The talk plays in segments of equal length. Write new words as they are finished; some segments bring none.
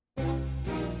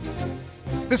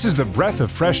This is the Breath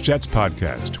of Fresh Jets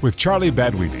podcast with Charlie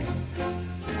Badweeny.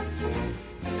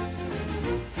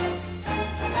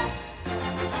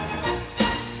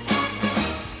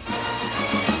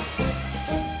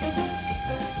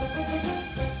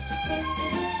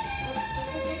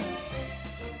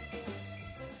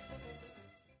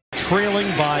 Trailing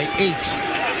by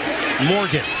 8.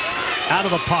 Morgan out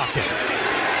of the pocket.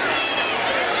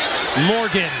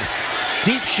 Morgan,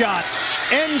 deep shot,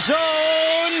 end zone.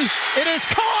 It is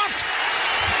caught.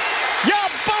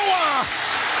 Yeboah!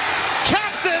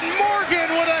 Captain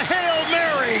Morgan with a Hail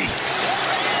Mary.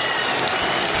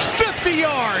 50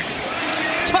 yards.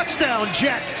 Touchdown,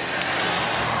 Jets.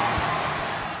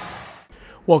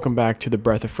 Welcome back to the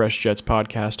Breath of Fresh Jets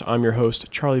podcast. I'm your host,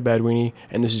 Charlie Badweeny,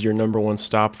 and this is your number one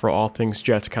stop for all things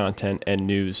Jets content and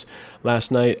news.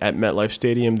 Last night at MetLife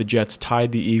Stadium, the Jets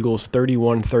tied the Eagles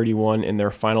 31-31 in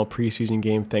their final preseason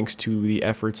game thanks to the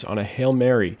efforts on a Hail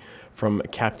Mary from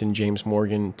Captain James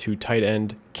Morgan to tight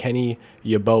end Kenny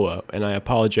Yeboah. And I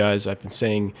apologize, I've been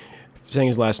saying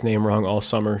his last name wrong all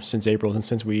summer since April and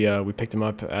since we picked him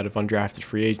up out of undrafted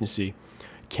free agency.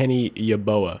 Kenny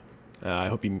Yeboah. I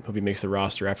hope he makes the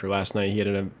roster after last night. He had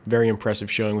a very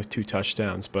impressive showing with 2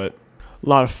 touchdowns, but a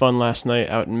lot of fun last night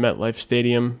out in MetLife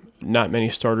Stadium. Not many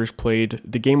starters played.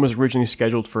 The game was originally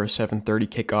scheduled for a 7:30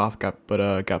 kickoff,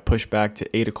 but got pushed back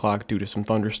to 8 o'clock due to some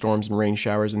thunderstorms and rain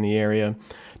showers in the area.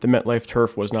 The MetLife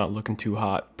turf was not looking too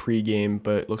hot pre-game,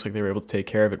 but it looks like they were able to take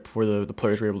care of it before the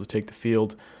players were able to take the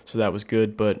field, so that was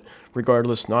good. But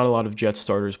regardless, not a lot of Jets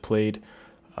starters played.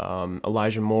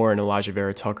 Elijah Moore and Elijah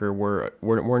Vera Tucker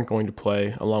weren't going to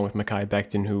play, along with Mekhi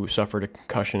Becton, who suffered a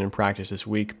concussion in practice this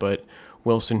week. But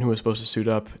Wilson, who was supposed to suit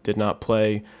up, did not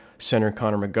play. Center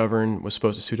Connor McGovern was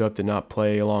supposed to suit up, did not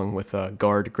play, along with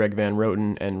guard Greg Van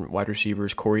Roten and wide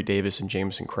receivers Corey Davis and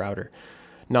Jamison Crowder.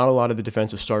 Not a lot of the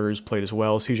defensive starters played as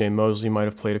well. C.J. Mosley might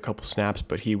have played a couple snaps,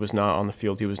 but he was not on the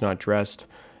field. He was not dressed.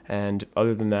 And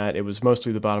other than that, it was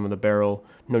mostly the bottom of the barrel.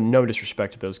 No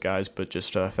disrespect to those guys, but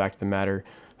just a fact of the matter.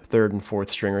 Third and fourth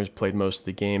stringers played most of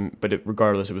the game, but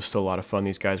regardless, it was still a lot of fun.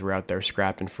 These guys were out there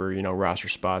scrapping for, roster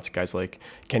spots. Guys like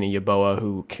Kenny Yeboah,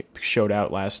 who showed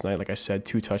out last night, like I said,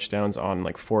 2 touchdowns on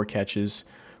 4 catches,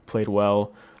 played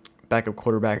well. Backup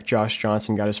quarterback Josh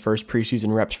Johnson got his first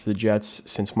preseason reps for the Jets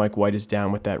since Mike White is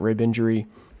down with that rib injury.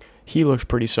 He looked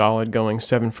pretty solid, going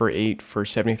 7 for 8 for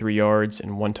 73 yards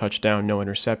and 1 touchdown, no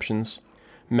interceptions.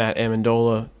 Matt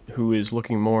Amendola, who is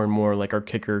looking more and more like our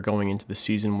kicker going into the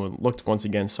season, looked once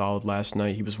again solid last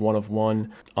night. He was 1 of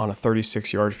 1 on a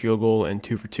 36-yard field goal and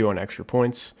 2 for 2 on extra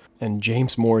points. And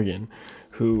James Morgan,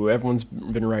 who everyone's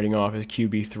been writing off as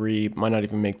QB3, might not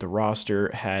even make the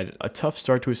roster, had a tough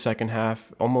start to his second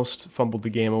half, almost fumbled the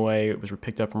game away. It was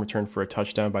picked up and returned for a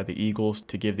touchdown by the Eagles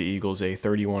to give the Eagles a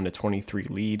 31-23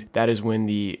 lead. That is when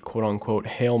the quote-unquote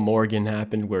Hail Morgan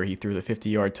happened, where he threw the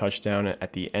 50-yard touchdown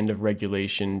at the end of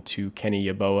regulation to Kenny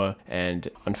Yeboah. And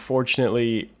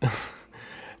unfortunately,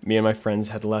 me and my friends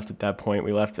had left at that point.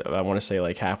 We left, I want to say,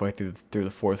 halfway through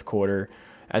the fourth quarter.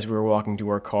 As we were walking to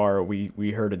our car,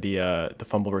 we heard the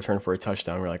fumble return for a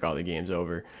touchdown. We were like, oh, the game's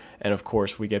over. And, of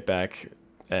course, we get back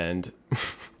and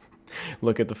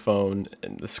look at the phone,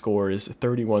 and the score is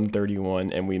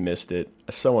 31-31, and we missed it.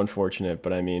 So unfortunate,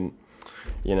 but,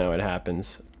 it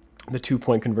happens. The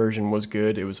 2-point conversion was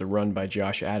good. It was a run by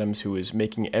Josh Adams, who is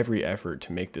making every effort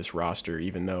to make this roster,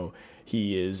 even though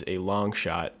he is a long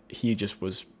shot. He just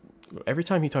was... Every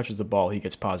time he touches the ball, he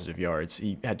gets positive yards.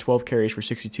 He had 12 carries for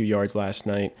 62 yards last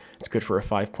night. It's good for a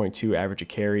 5.2 average a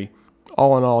carry.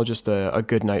 All in all, just a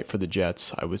good night for the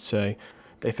Jets, I would say.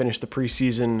 They finished the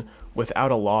preseason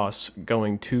without a loss,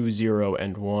 going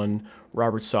 2-0-1.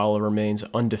 Robert Saleh remains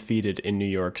undefeated in New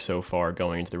York so far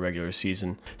going into the regular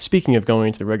season. Speaking of going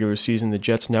into the regular season, the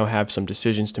Jets now have some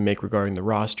decisions to make regarding the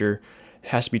roster. It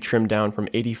has to be trimmed down from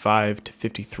 85 to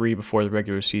 53 before the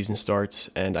regular season starts,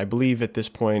 and I believe at this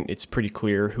point it's pretty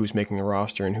clear who's making the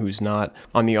roster and who's not.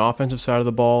 On the offensive side of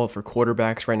the ball, for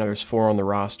quarterbacks, right now there's 4 on the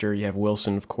roster. You have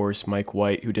Wilson, of course, Mike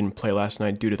White, who didn't play last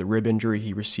night due to the rib injury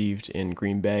he received in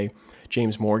Green Bay,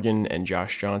 James Morgan, and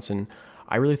Josh Johnson.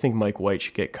 I really think Mike White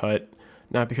should get cut.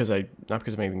 Not because of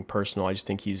anything personal. I just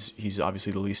think he's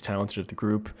obviously the least talented of the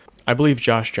group. I believe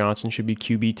Josh Johnson should be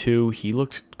QB2. He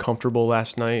looked comfortable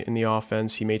last night in the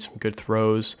offense. He made some good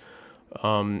throws.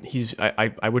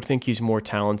 I would think he's more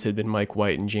talented than Mike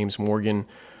White and James Morgan.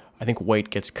 I think White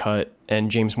gets cut, and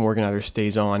James Morgan either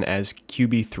stays on as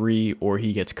QB3 or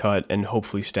he gets cut and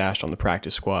hopefully stashed on the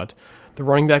practice squad. The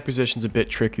running back position's a bit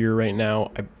trickier right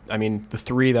now. The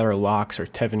 3 that are locks are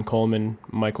Tevin Coleman,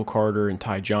 Michael Carter, and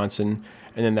Ty Johnson.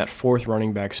 And then that 4th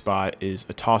running back spot is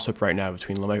a toss-up right now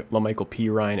between LaMichael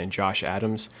Pirine and Josh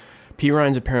Adams. P.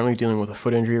 Ryan's apparently dealing with a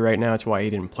foot injury right now. That's why he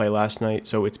didn't play last night.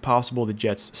 So it's possible the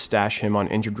Jets stash him on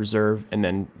injured reserve and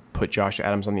then put Josh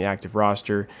Adams on the active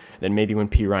roster. Then maybe when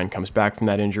P. Ryan comes back from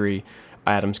that injury,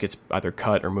 Adams gets either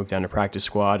cut or moved down to practice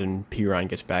squad, and P. Ryan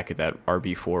gets back at that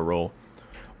RB4 role.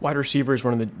 Wide receiver is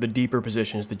one of the deeper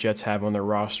positions the Jets have on their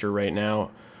roster right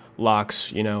now.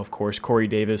 Locks, of course, Corey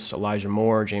Davis, Elijah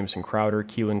Moore, Jameson Crowder,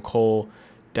 Keelan Cole,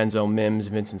 Denzel Mims,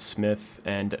 Vincent Smith,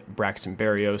 and Braxton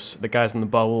Berrios. The guys in the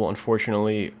bubble,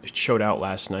 unfortunately, showed out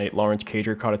last night. Lawrence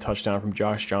Cager caught a touchdown from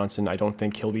Josh Johnson. I don't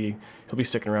think he'll be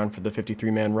sticking around for the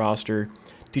 53-man roster.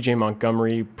 DJ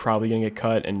Montgomery probably going to get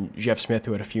cut, and Jeff Smith,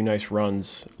 who had a few nice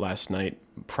runs last night,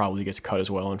 probably gets cut as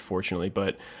well, unfortunately.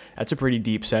 But that's a pretty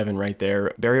deep 7 right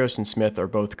there. Berrios and Smith are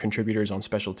both contributors on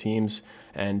special teams,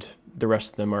 and the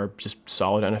rest of them are just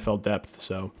solid NFL depth.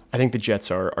 So I think the Jets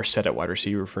are set at wide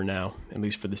receiver for now, at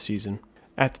least for the season.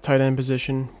 At the tight end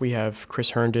position, we have Chris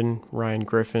Herndon, Ryan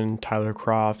Griffin, Tyler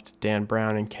Kroft, Dan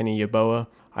Brown, and Kenny Yeboah.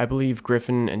 I believe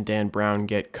Griffin and Dan Brown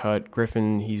get cut.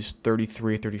 Griffin, he's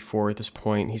 33, 34 at this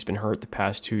point. He's been hurt the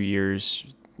past 2 years.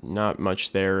 Not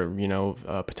much there,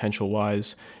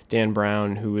 potential-wise. Dan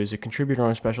Brown, who is a contributor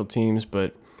on special teams,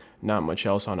 but not much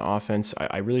else on offense.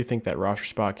 I really think that roster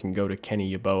spot can go to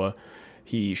Kenny Yeboah.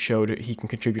 He showed he can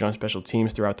contribute on special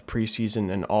teams throughout the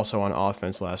preseason and also on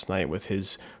offense last night with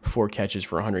his 4 catches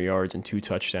for 100 yards and 2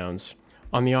 touchdowns.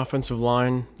 On the offensive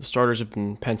line, the starters have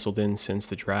been penciled in since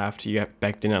the draft. You got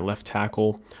Becton at left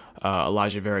tackle,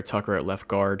 Elijah Vera Tucker at left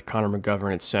guard, Connor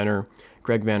McGovern at center,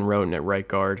 Greg Van Roten at right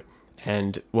guard,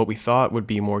 and what we thought would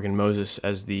be Morgan Moses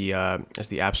as the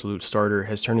absolute starter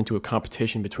has turned into a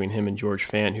competition between him and George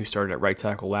Fant, who started at right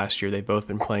tackle last year. They've both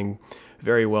been playing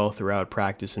very well throughout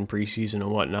practice and preseason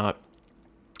and whatnot.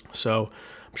 So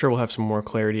I'm sure we'll have some more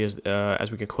clarity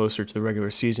as we get closer to the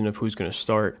regular season of who's going to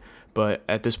start. But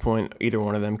at this point, either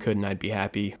one of them could, and I'd be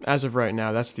happy. As of right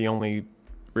now, that's the only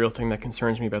real thing that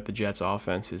concerns me about the Jets'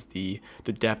 offense is the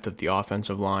depth of the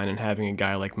offensive line, and having a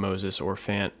guy like Moses or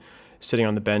Fant sitting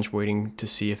on the bench waiting to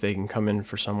see if they can come in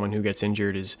for someone who gets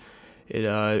injured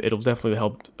it'll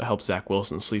definitely help Zach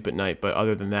Wilson sleep at night. But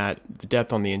other than that, the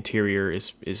depth on the interior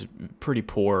is pretty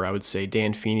poor. I would say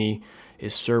Dan Feeney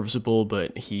is serviceable,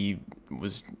 but he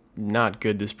was not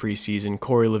good this preseason.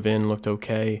 Corey Levin looked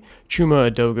okay.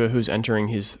 Chuma Adoga, who's entering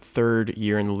his 3rd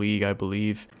year in the league, I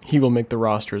believe, he will make the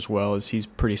roster as well, as he's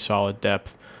pretty solid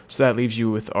depth. So that leaves you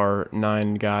with our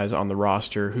 9 guys on the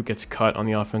roster. Who gets cut on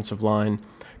the offensive line?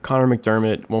 Connor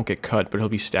McDermott won't get cut, but he'll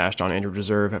be stashed on injured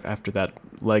reserve after that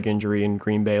leg injury in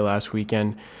Green Bay last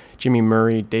weekend. Jimmy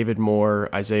Murray, David Moore,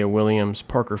 Isaiah Williams,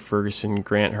 Parker Ferguson,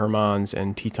 Grant Hermans,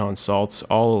 and Teton Saltz,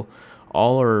 all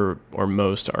or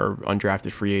most are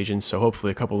undrafted free agents, so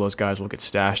hopefully a couple of those guys will get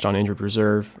stashed on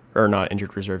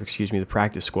the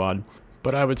practice squad.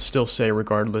 But I would still say,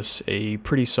 regardless, a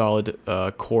pretty solid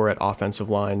core at offensive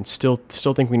line. Still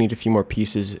think we need a few more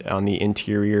pieces on the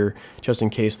interior, just in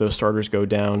case those starters go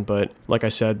down. But like I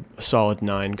said, a solid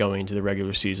 9 going into the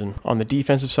regular season. On the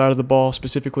defensive side of the ball,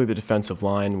 specifically the defensive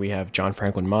line, we have John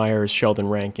Franklin Myers, Sheldon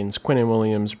Rankins, Quinnen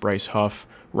Williams, Bryce Huff,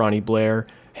 Ronnie Blair,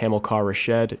 Hamilcar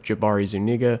Rashed, Jabari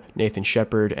Zuniga, Nathan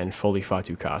Shepard, and Foley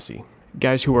Fatukasi.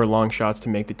 Guys who are long shots to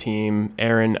make the team: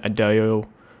 Aaron Adeyo,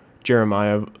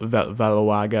 Jeremiah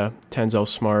Valawaga, Tenzel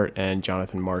Smart, and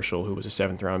Jonathan Marshall, who was a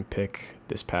 7th-round pick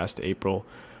this past April.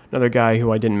 Another guy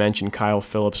who I didn't mention, Kyle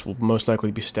Phillips, will most likely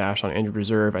be stashed on injured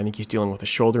reserve. I think he's dealing with a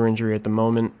shoulder injury at the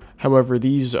moment. However,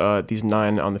 these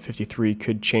 9 on the 53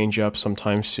 could change up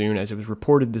sometime soon, as it was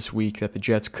reported this week that the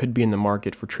Jets could be in the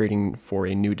market for trading for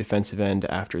a new defensive end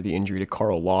after the injury to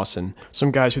Carl Lawson.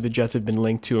 Some guys who the Jets have been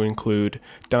linked to include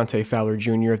Dante Fowler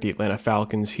Jr. of the Atlanta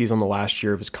Falcons. He's on the last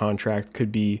year of his contract,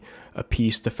 could be a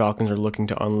piece the Falcons are looking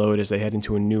to unload as they head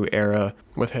into a new era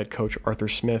with head coach Arthur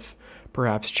Smith.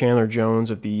 Perhaps Chandler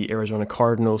Jones of the Arizona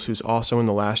Cardinals, who's also in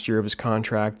the last year of his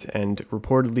contract and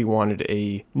reportedly wanted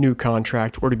a new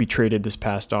contract or to be traded this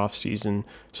past offseason.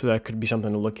 So that could be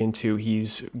something to look into.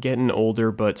 He's getting older,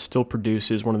 but still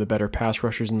produces, one of the better pass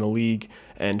rushers in the league.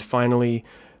 And finally,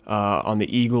 on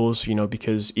the Eagles,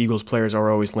 because Eagles players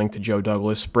are always linked to Joe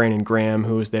Douglas, Brandon Graham,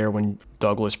 who was there when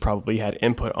Douglas probably had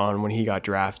input on when he got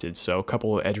drafted. So a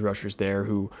couple of edge rushers there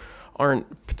who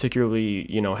aren't particularly,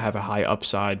 have a high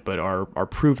upside, but are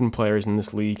proven players in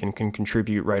this league and can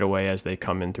contribute right away as they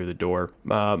come in through the door.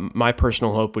 My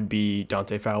personal hope would be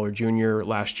Dante Fowler Jr.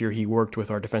 Last year, he worked with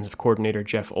our defensive coordinator,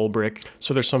 Jeff Ulbrich,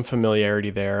 so there's some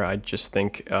familiarity there. I just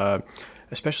think,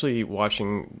 especially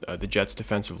watching the Jets'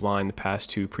 defensive line the past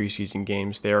 2 preseason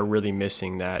games, they are really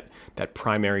missing that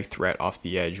primary threat off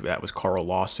the edge. That was Carl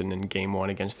Lawson in Game 1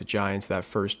 against the Giants, that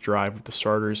first drive with the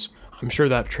starters. I'm sure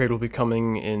that trade will be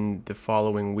coming in the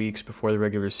following weeks before the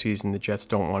regular season. The Jets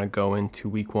don't want to go into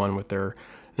week one with their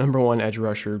number one edge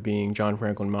rusher being John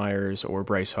Franklin Myers or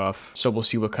Bryce Huff. So we'll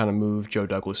see what kind of move Joe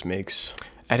Douglas makes.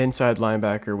 At inside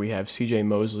linebacker, we have C.J.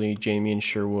 Mosley, Jamian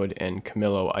Sherwood, and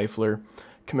Camilo Eifler.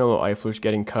 Camilo Eifler's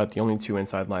getting cut. The only two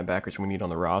inside linebackers we need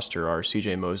on the roster are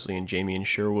C.J. Mosley and Jamian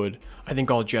Sherwood. I think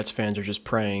all Jets fans are just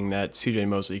praying that C.J.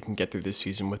 Mosley can get through this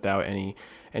season without any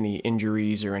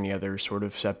injuries or any other sort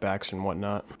of setbacks and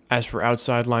whatnot. As for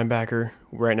outside linebacker,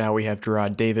 right now we have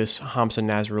Gerard Davis, Hamza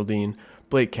Nasruddin,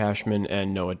 Blake Cashman,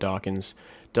 and Noah Dawkins.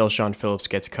 Delshon Phillips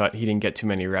gets cut. He didn't get too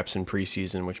many reps in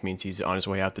preseason, which means he's on his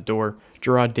way out the door.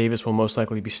 Gerard Davis will most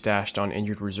likely be stashed on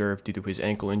injured reserve due to his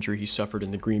ankle injury he suffered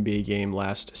in the Green Bay game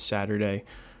last Saturday.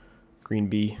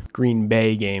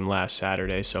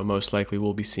 So most likely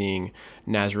we'll be seeing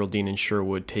Nasruddin and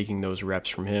Sherwood taking those reps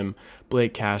from him.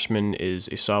 Blake Cashman is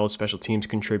a solid special teams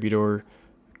contributor.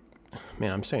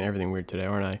 Man, I'm saying everything weird today,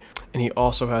 aren't I? And he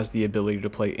also has the ability to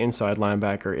play inside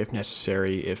linebacker if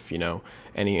necessary, if,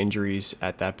 any injuries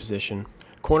at that position.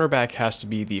 Cornerback has to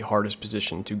be the hardest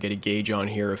position to get a gauge on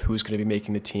here of who's going to be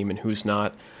making the team and who's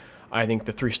not. I think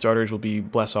the three starters will be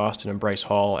Bless Austin and Bryce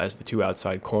Hall as the two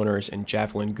outside corners, and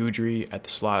Javelin Guidry at the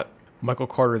slot. Michael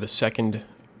Carter II,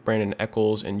 Brandon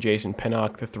Eccles, and Jason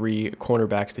Pinnock, the three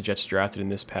cornerbacks the Jets drafted in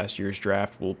this past year's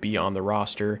draft, will be on the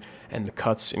roster, and the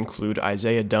cuts include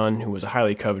Isaiah Dunn, who was a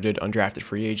highly coveted undrafted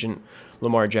free agent,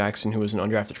 Lamar Jackson, who was an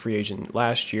undrafted free agent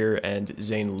last year, and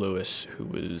Zane Lewis, who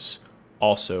was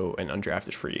also an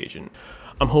undrafted free agent.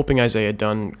 I'm hoping Isaiah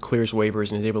Dunn clears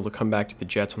waivers and is able to come back to the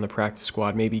Jets on the practice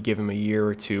squad, maybe give him a year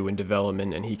or two in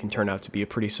development, and he can turn out to be a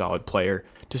pretty solid player.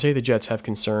 To say the Jets have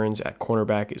concerns at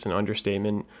cornerback is an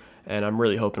understatement, and I'm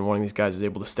really hoping one of these guys is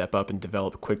able to step up and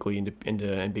develop quickly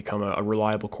and become a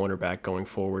reliable cornerback going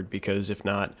forward, because if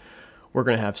not, we're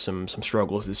going to have some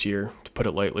struggles this year, to put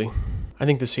it lightly. I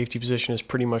think the safety position is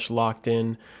pretty much locked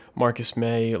in. Marcus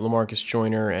May, Lamarcus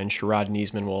Joyner, and Sherrod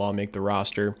Neesman will all make the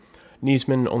roster.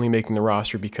 Neesman only making the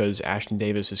roster because Ashton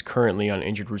Davis is currently on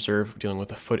injured reserve dealing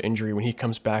with a foot injury. When he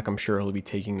comes back, I'm sure he'll be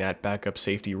taking that backup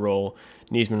safety role.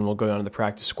 Neesman will go down to the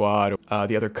practice squad.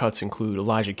 The other cuts include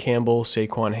Elijah Campbell,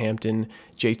 Saquon Hampton,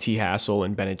 J.T. Hassel,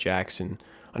 and Bennett Jackson.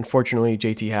 Unfortunately,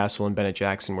 J.T. Hassel and Bennett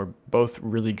Jackson were both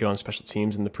really good on special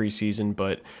teams in the preseason,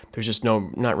 but there's just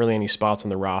not really any spots on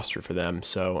the roster for them,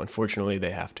 so unfortunately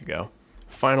they have to go.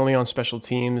 Finally, on special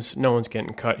teams, no one's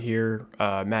getting cut here.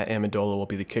 Matt Amendola will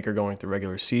be the kicker going into the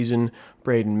regular season.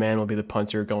 Braden Mann will be the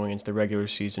punter going into the regular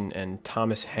season. And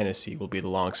Thomas Hennessy will be the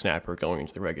long snapper going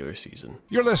into the regular season.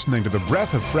 You're listening to The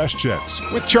Breath of Fresh Jets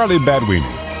with Charlie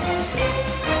Badweenie.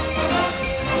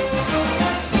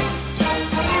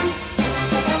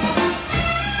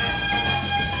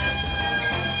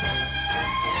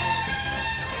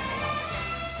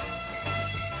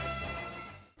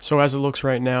 So as it looks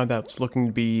right now, that's looking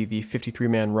to be the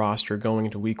 53-man roster going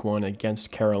into week one against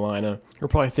Carolina. You're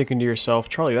probably thinking to yourself,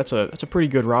 Charlie, that's a pretty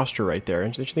good roster right there.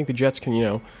 Don't you think the Jets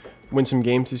can, win some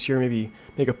games this year, maybe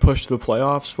make a push to the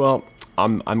playoffs? Well,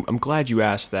 I'm glad you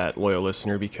asked that, loyal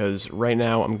listener, because right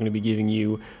now I'm going to be giving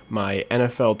you my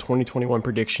NFL 2021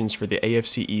 predictions for the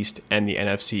AFC East and the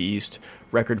NFC East,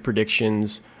 record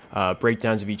predictions,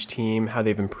 breakdowns of each team, how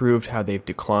they've improved, how they've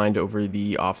declined over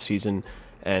the offseason,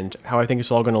 and how I think it's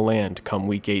all going to land come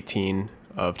Week 18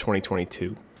 of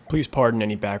 2022. Please pardon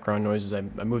any background noises. I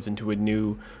moved into a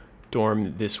new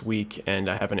dorm this week, and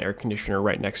I have an air conditioner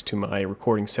right next to my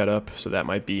recording setup, so that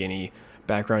might be any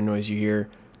background noise you hear.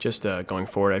 Just going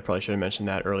forward, I probably should have mentioned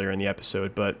that earlier in the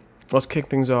episode, but let's kick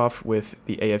things off with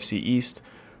the AFC East.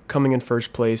 Coming in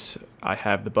first place, I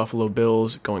have the Buffalo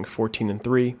Bills going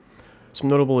 14-3. Some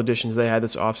notable additions they had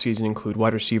this offseason include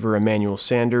wide receiver Emmanuel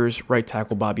Sanders, right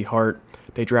tackle Bobby Hart.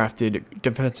 They drafted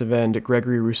defensive end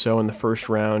Gregory Rousseau in the first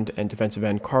round and defensive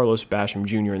end Carlos Basham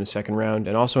Jr. in the second round,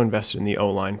 and also invested in the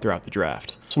O-line throughout the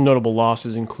draft. Some notable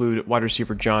losses include wide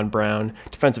receiver John Brown,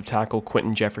 defensive tackle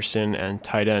Quentin Jefferson, and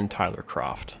tight end Tyler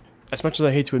Kroft. As much as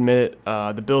I hate to admit it,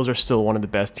 the Bills are still one of the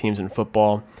best teams in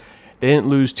football. They didn't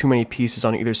lose too many pieces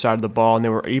on either side of the ball, and they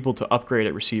were able to upgrade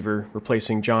at receiver,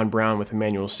 replacing John Brown with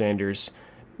Emmanuel Sanders.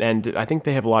 And I think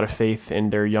they have a lot of faith in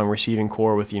their young receiving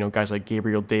core with, guys like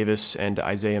Gabriel Davis and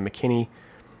Isaiah McKinney.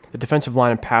 The defensive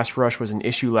line and pass rush was an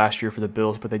issue last year for the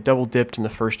Bills, but they double-dipped in the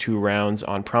first two rounds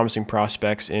on promising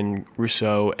prospects in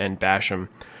Rousseau and Basham.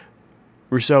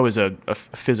 Rousseau is a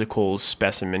physical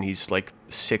specimen. He's like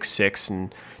 6'6"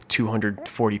 and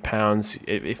 240 pounds.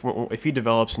 If he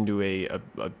develops into a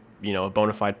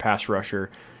bona fide pass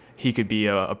rusher, he could be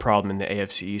a problem in the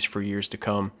AFC East for years to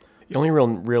come. The only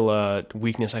real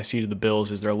weakness I see to the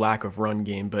Bills is their lack of run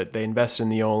game, but they invested in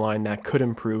the O-line that could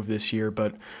improve this year.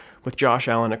 But with Josh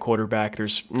Allen at quarterback,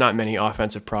 there's not many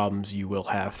offensive problems you will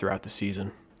have throughout the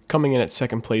season. Coming in at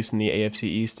second place in the AFC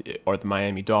East are the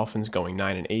Miami Dolphins, going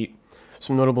 9-8.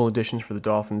 Some notable additions for the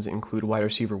Dolphins include wide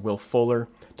receiver Will Fuller,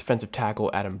 defensive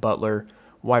tackle Adam Butler,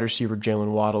 wide receiver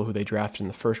Jalen Waddle, who they drafted in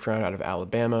the first round out of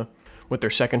Alabama. With their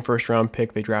second first-round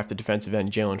pick, they drafted defensive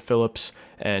end Jalen Phillips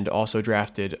and also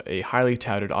drafted a highly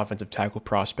touted offensive tackle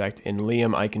prospect in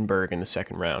Liam Eichenberg in the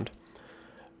second round.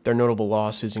 Their notable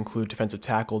losses include defensive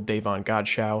tackle Davon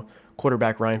Godchaux,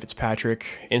 quarterback Ryan Fitzpatrick,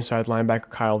 inside linebacker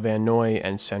Kyle Van Noy,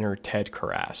 and center Ted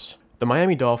Karras. The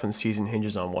Miami Dolphins season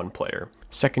hinges on one player,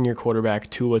 second-year quarterback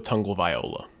Tua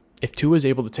Tagovailoa. If Tua is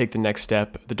able to take the next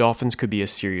step, the Dolphins could be a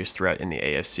serious threat in the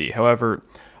AFC. However,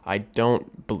 I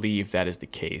don't believe that is the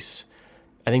case.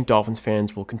 I think Dolphins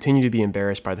fans will continue to be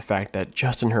embarrassed by the fact that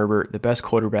Justin Herbert, the best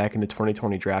quarterback in the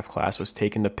 2020 draft class, was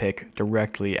taken the pick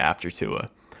directly after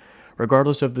Tua.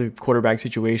 Regardless of the quarterback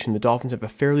situation, the Dolphins have a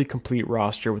fairly complete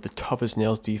roster with the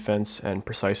toughest-nails defense and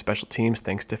precise special teams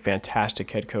thanks to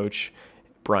fantastic head coach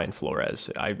Brian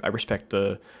Flores. I respect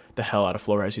the hell out of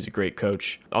Flores. He's a great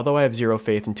coach. Although I have zero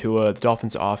faith in Tua, the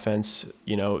Dolphins' offense,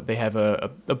 they have a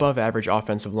above-average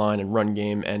offensive line and run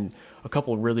game and a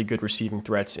couple of really good receiving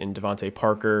threats in Devontae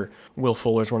Parker. Will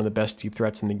Fuller is one of the best deep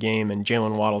threats in the game, and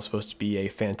Jalen Waddle is supposed to be a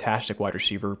fantastic wide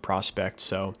receiver prospect.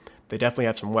 So they definitely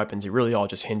have some weapons. It really all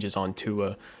just hinges on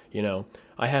Tua.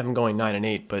 I have them going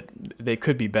 9-8, but they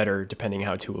could be better depending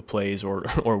how Tua plays, or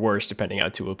worse depending how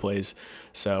Tua plays.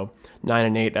 So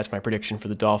 9-8, that's my prediction for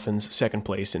the Dolphins, second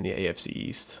place in the AFC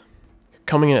East.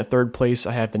 Coming in at third place,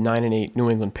 I have the 9-8 New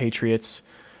England Patriots.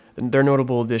 Their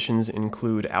notable additions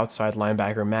include outside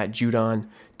linebacker Matt Judon,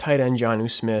 tight end Jonnu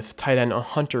Smith, tight end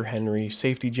Hunter Henry,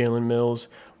 safety Jalen Mills,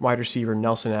 wide receiver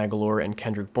Nelson Aguilar, and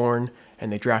Kendrick Bourne, and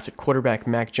they drafted quarterback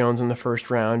Mac Jones in the first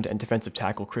round and defensive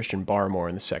tackle Christian Barmore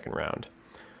in the second round.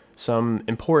 Some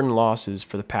important losses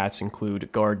for the Pats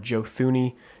include guard Joe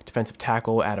Thuney, defensive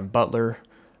tackle Adam Butler,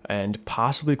 and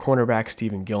possibly cornerback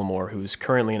Stephen Gilmore, who's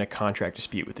currently in a contract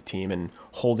dispute with the team and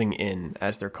holding in,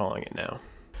 as they're calling it now.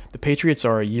 The Patriots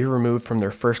are a year removed from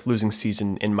their first losing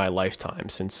season in my lifetime,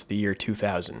 since the year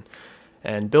 2000.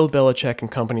 And Bill Belichick and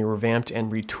company revamped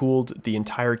and retooled the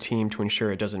entire team to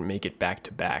ensure it doesn't make it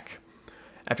back-to-back.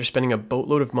 After spending a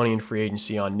boatload of money in free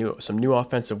agency on some new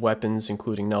offensive weapons,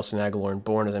 including Nelson Aguilar and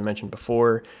Bourne, as I mentioned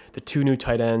before, the two new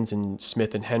tight ends in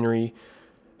Smith and Henry,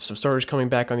 some starters coming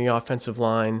back on the offensive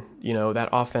line, that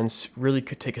offense really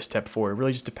could take a step forward. It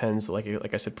really just depends,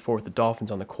 like I said before, with the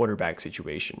Dolphins on the quarterback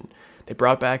situation. They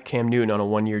brought back Cam Newton on a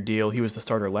one-year deal. He was the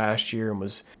starter last year and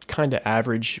was kind of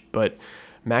average, but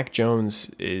Mac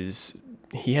Jones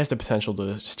he has the potential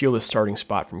to steal the starting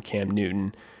spot from Cam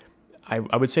Newton.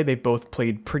 I would say they've both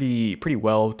played pretty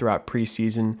well throughout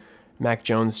preseason. Mac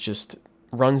Jones just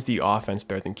runs the offense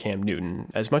better than Cam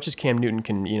Newton. As much as Cam Newton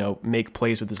can, make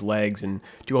plays with his legs and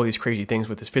do all these crazy things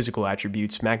with his physical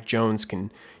attributes, Mac Jones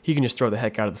can just throw the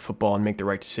heck out of the football and make the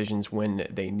right decisions when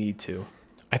they need to.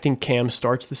 I think Cam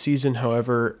starts the season.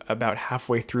 However, about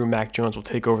halfway through, Mac Jones will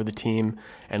take over the team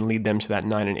and lead them to that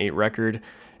 9-8 record.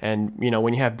 And,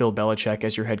 when you have Bill Belichick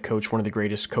as your head coach, one of the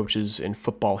greatest coaches in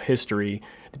football history,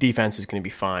 the defense is going to be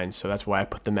fine. So that's why I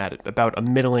put them at about a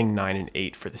middling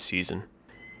 9-8 for the season.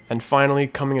 And finally,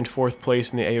 coming in fourth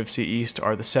place in the AFC East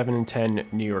are the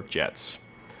 7-10 New York Jets.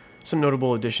 Some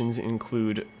notable additions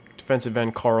include defensive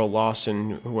end Carl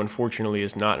Lawson, who unfortunately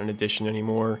is not an addition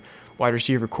anymore, wide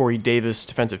receiver Corey Davis,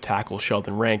 defensive tackle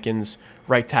Sheldon Rankins,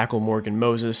 right tackle Morgan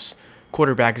Moses,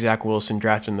 quarterback Zach Wilson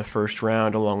drafted in the first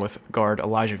round, along with guard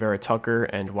Elijah Vera Tucker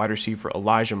and wide receiver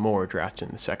Elijah Moore drafted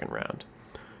in the second round.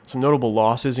 Some notable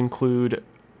losses include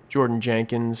Jordan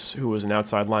Jenkins, who was an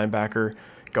outside linebacker,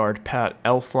 guard Pat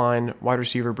Elflein, wide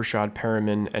receiver Brashad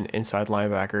Perriman, and inside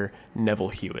linebacker Neville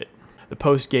Hewitt. The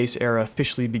post-Gase era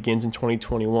officially begins in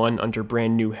 2021 under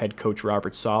brand new head coach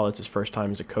Robert Saleh. It's his first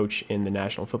time as a coach in the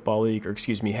National Football League,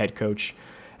 head coach.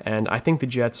 And I think the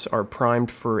Jets are primed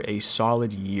for a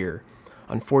solid year.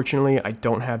 Unfortunately, I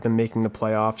don't have them making the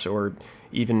playoffs or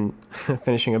even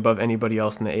finishing above anybody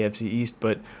else in the AFC East,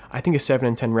 but I think a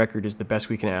 7-10 record is the best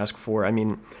we can ask for. I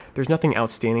mean, there's nothing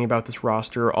outstanding about this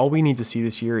roster. All we need to see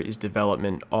this year is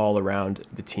development all around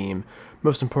the team.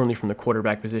 Most importantly, from the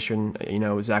quarterback position,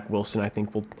 Zach Wilson, I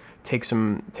think, will take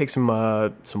some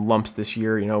lumps this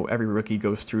year. Every rookie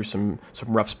goes through some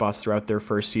rough spots throughout their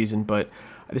first season, but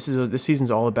this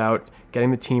season's all about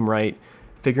getting the team right,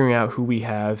 figuring out who we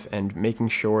have, and making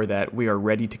sure that we are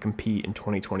ready to compete in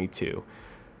 2022.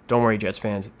 Don't worry, Jets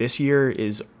fans. This year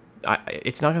it's not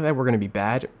that we're going to be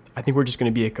bad. I think we're just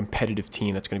going to be a competitive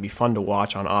team that's going to be fun to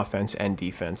watch on offense and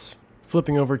defense.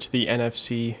 Flipping over to the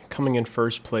NFC, coming in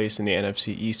first place in the NFC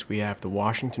East, we have the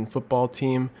Washington football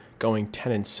team going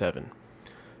 10-7.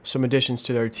 Some additions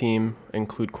to their team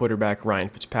include quarterback Ryan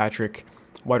Fitzpatrick,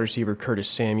 wide receiver Curtis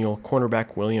Samuel,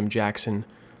 cornerback William Jackson,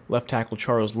 left tackle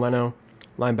Charles Leno,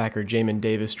 linebacker Jamin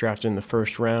Davis drafted in the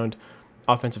first round,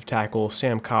 offensive tackle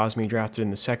Sam Cosmi drafted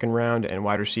in the second round, and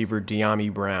wide receiver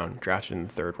De'Ami Brown drafted in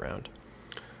the third round.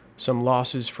 Some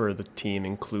losses for the team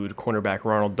include cornerback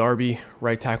Ronald Darby,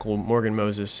 right tackle Morgan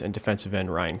Moses, and defensive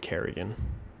end Ryan Kerrigan.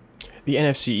 The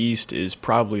NFC East is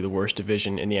probably the worst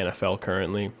division in the NFL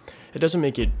currently. It doesn't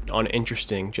make it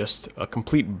uninteresting, just a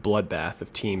complete bloodbath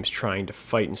of teams trying to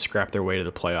fight and scrap their way to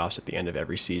the playoffs at the end of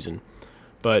every season.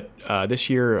 But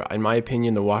this year, in my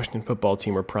opinion, the Washington football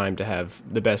team are primed to have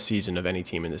the best season of any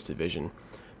team in this division.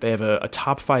 They have a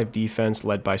top 5 defense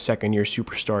led by second-year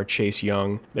superstar Chase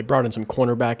Young. They brought in some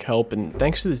cornerback help, and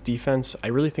thanks to this defense, I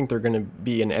really think they're going to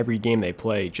be in every game they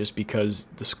play just because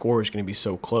the score is going to be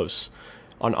so close.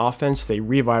 On offense, they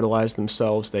revitalized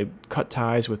themselves. They cut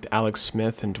ties with Alex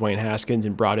Smith and Dwayne Haskins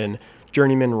and brought in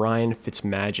journeyman Ryan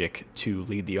Fitzmagic to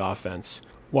lead the offense.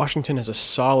 Washington has a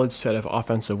solid set of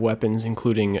offensive weapons,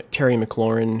 including Terry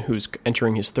McLaurin, who's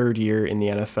entering his third year in the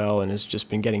NFL and has just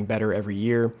been getting better every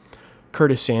year.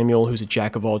 Curtis Samuel, who's a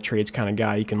jack-of-all-trades kind of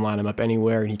guy. You can line him up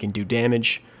anywhere, and he can do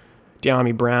damage.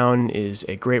 De'Ami Brown is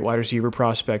a great wide receiver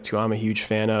prospect who I'm a huge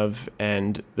fan of,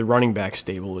 and the running back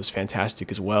stable is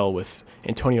fantastic as well, with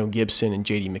Antonio Gibson and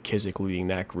J.D. McKissick leading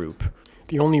that group.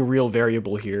 The only real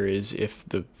variable here is if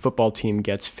the football team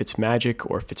gets Fitzmagic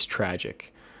or Fitztragic.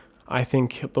 I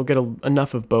think they'll get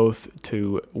enough of both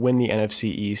to win the NFC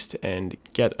East and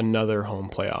get another home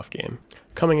playoff game.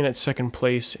 Coming in at second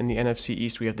place in the NFC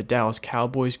East, we have the Dallas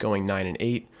Cowboys going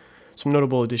 9-8. Some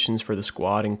notable additions for the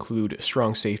squad include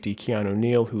strong safety Keanu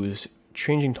Neal, who is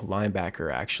changing to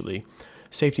linebacker actually,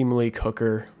 safety Malik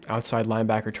Hooker, outside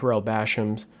linebacker Terrell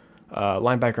Basham,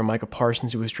 linebacker Micah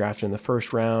Parsons, who was drafted in the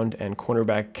first round, and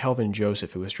cornerback Kelvin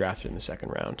Joseph, who was drafted in the second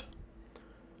round.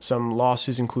 Some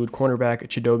losses include cornerback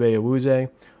Chidobe Awuzie,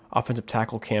 offensive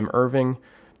tackle Cam Irving,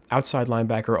 outside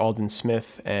linebacker Alden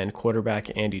Smith, and quarterback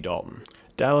Andy Dalton.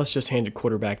 Dallas just handed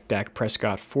quarterback Dak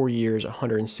Prescott 4 years,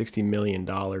 $160 million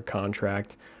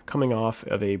contract, coming off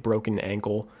of a broken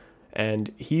ankle,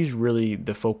 and he's really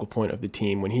the focal point of the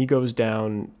team. When he goes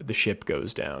down, the ship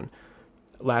goes down.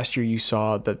 Last year, you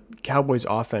saw the Cowboys'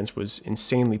 offense was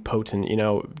insanely potent. You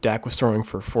know, Dak was throwing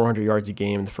for 400 yards a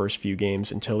game in the first few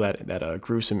games until that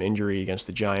gruesome injury against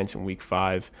the Giants in Week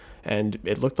 5, and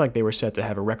it looked like they were set to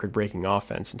have a record-breaking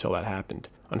offense until that happened.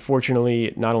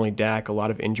 Unfortunately, not only Dak, a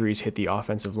lot of injuries hit the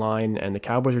offensive line, and the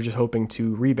Cowboys are just hoping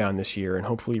to rebound this year and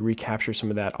hopefully recapture some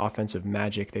of that offensive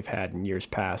magic they've had in years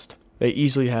past. They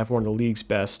easily have one of the league's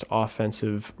best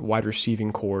offensive wide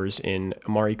receiving cores in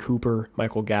Amari Cooper,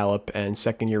 Michael Gallup, and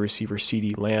second-year receiver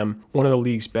CeeDee Lamb. One of the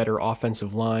league's better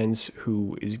offensive lines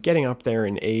who is getting up there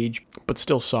in age, but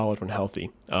still solid when healthy.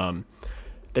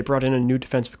 They brought in a new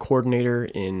defensive coordinator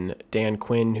in Dan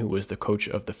Quinn, who was the coach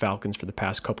of the Falcons for the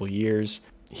past couple of years.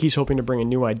 He's hoping to bring a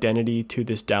new identity to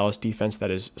this Dallas defense that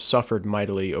has suffered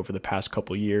mightily over the past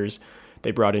couple of years.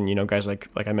 They brought in, guys like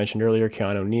I mentioned earlier,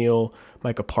 Keanu Neal,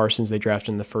 Micah Parsons they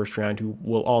drafted in the first round, who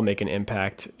will all make an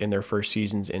impact in their first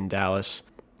seasons in Dallas.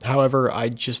 However, I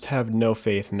just have no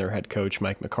faith in their head coach,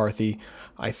 Mike McCarthy.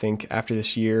 I think after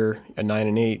this year, a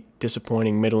 9-8,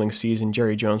 disappointing, middling season,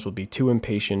 Jerry Jones will be too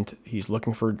impatient. He's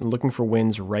looking for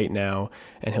wins right now,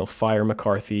 and he'll fire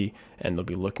McCarthy, and they'll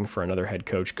be looking for another head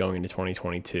coach going into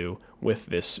 2022 with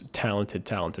this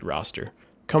talented roster.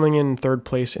 Coming in third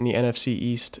place in the NFC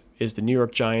East is the New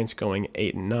York Giants going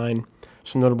 8-9.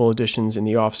 Some notable additions in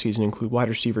the offseason include wide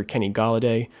receiver Kenny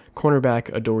Golladay,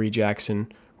 cornerback Adoree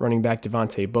Jackson, running back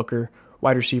Devontae Booker,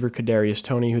 wide receiver Kadarius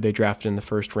Toney, who they drafted in the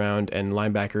first round, and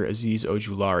linebacker Azeez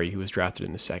Ojulari, who was drafted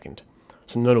in the second.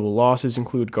 Some notable losses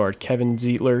include guard Kevin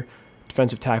Zeitler,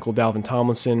 defensive tackle Dalvin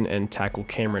Tomlinson, and tackle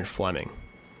Cameron Fleming.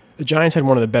 The Giants had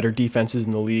one of the better defenses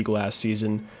in the league last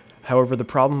season. However, the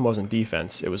problem wasn't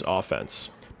defense, it was offense.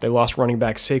 They lost running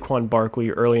back Saquon Barkley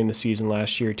early in the season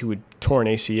last year to a torn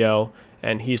ACL,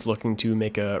 and he's looking to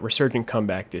make a resurgent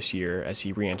comeback this year as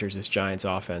he re-enters this Giants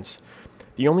offense.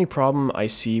 The only problem I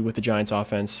see with the Giants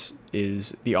offense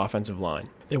is the offensive line.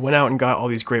 They went out and got all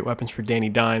these great weapons for Danny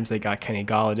Dimes. They got Kenny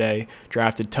Golladay,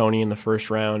 drafted Toney in the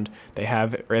first round. They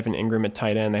have Evan Ingram at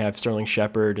tight end. They have Sterling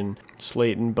Shepard and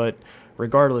Slayton. But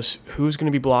regardless, who's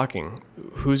going to be blocking?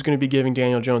 Who's going to be giving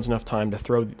Daniel Jones enough time to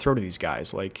throw to these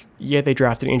guys? They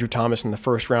drafted Andrew Thomas in the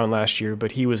first round last year,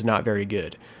 but he was not very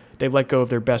good. They let go of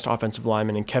their best offensive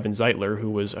lineman in Kevin Zeitler, who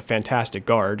was a fantastic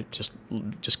guard.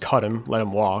 Just cut him, let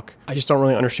him walk. I just don't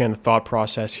really understand the thought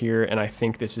process here, and I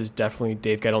think this is definitely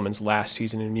Dave Gettleman's last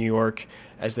season in New York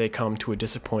as they come to a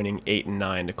disappointing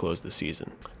 8-9 to close the season.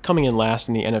 Coming in last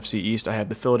in the NFC East, I have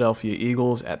the Philadelphia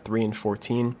Eagles at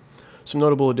 3-14. Some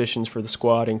notable additions for the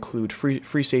squad include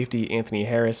free safety Anthony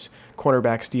Harris,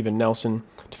 cornerback Steven Nelson,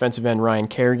 defensive end Ryan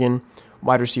Kerrigan,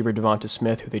 wide receiver Devonta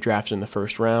Smith, who they drafted in the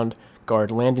first round,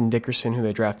 guard Landon Dickerson, who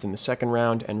they drafted in the second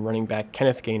round, and running back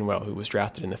Kenneth Gainwell, who was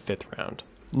drafted in the fifth round.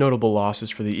 Notable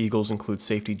losses for the Eagles include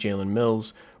safety Jalen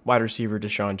Mills, wide receiver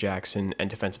Deshaun Jackson, and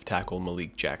defensive tackle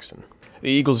Malik Jackson.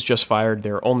 The Eagles just fired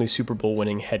their only Super Bowl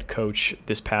winning head coach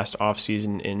this past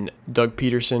offseason in Doug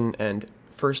Peterson, and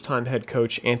first-time head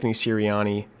coach Anthony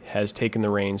Sirianni has taken the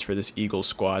reins for this Eagles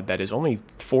squad that is only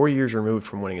 4 years removed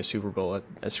from winning a Super Bowl,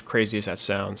 as crazy as that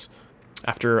sounds.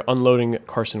 After unloading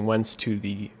Carson Wentz to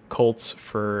the Colts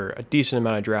for a decent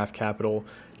amount of draft capital,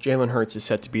 Jalen Hurts is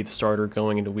set to be the starter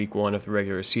going into Week 1 of the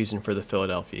regular season for the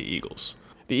Philadelphia Eagles.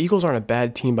 The Eagles aren't a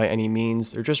bad team by any means,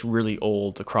 they're just really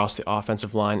old across the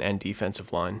offensive line and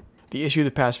defensive line. The issue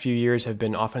the past few years have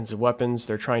been offensive weapons.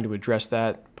 They're trying to address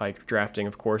that by drafting,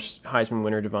 of course, Heisman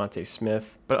winner Devonta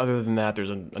Smith. But other than that, there's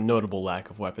a notable lack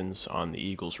of weapons on the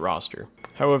Eagles roster.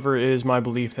 However, it is my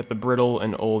belief that the brittle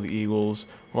and old Eagles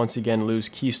once again lose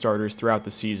key starters throughout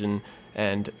the season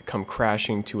and come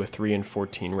crashing to a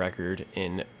 3-14 record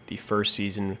in the first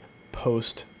season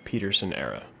post-Peterson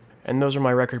era. And those are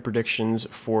my record predictions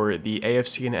for the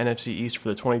AFC and NFC East for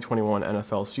the 2021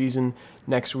 NFL season.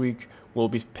 Next week, we'll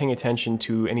be paying attention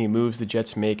to any moves the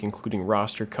Jets make, including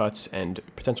roster cuts and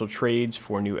potential trades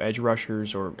for new edge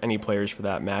rushers or any players for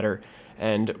that matter.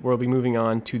 And we'll be moving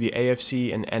on to the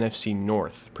AFC and NFC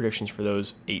North, predictions for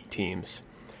those 8 teams.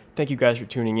 Thank you guys for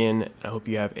tuning in. I hope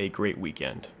you have a great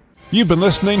weekend. You've been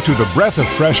listening to The Breath of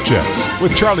Fresh Jets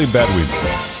with Charlie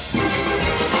Badweed.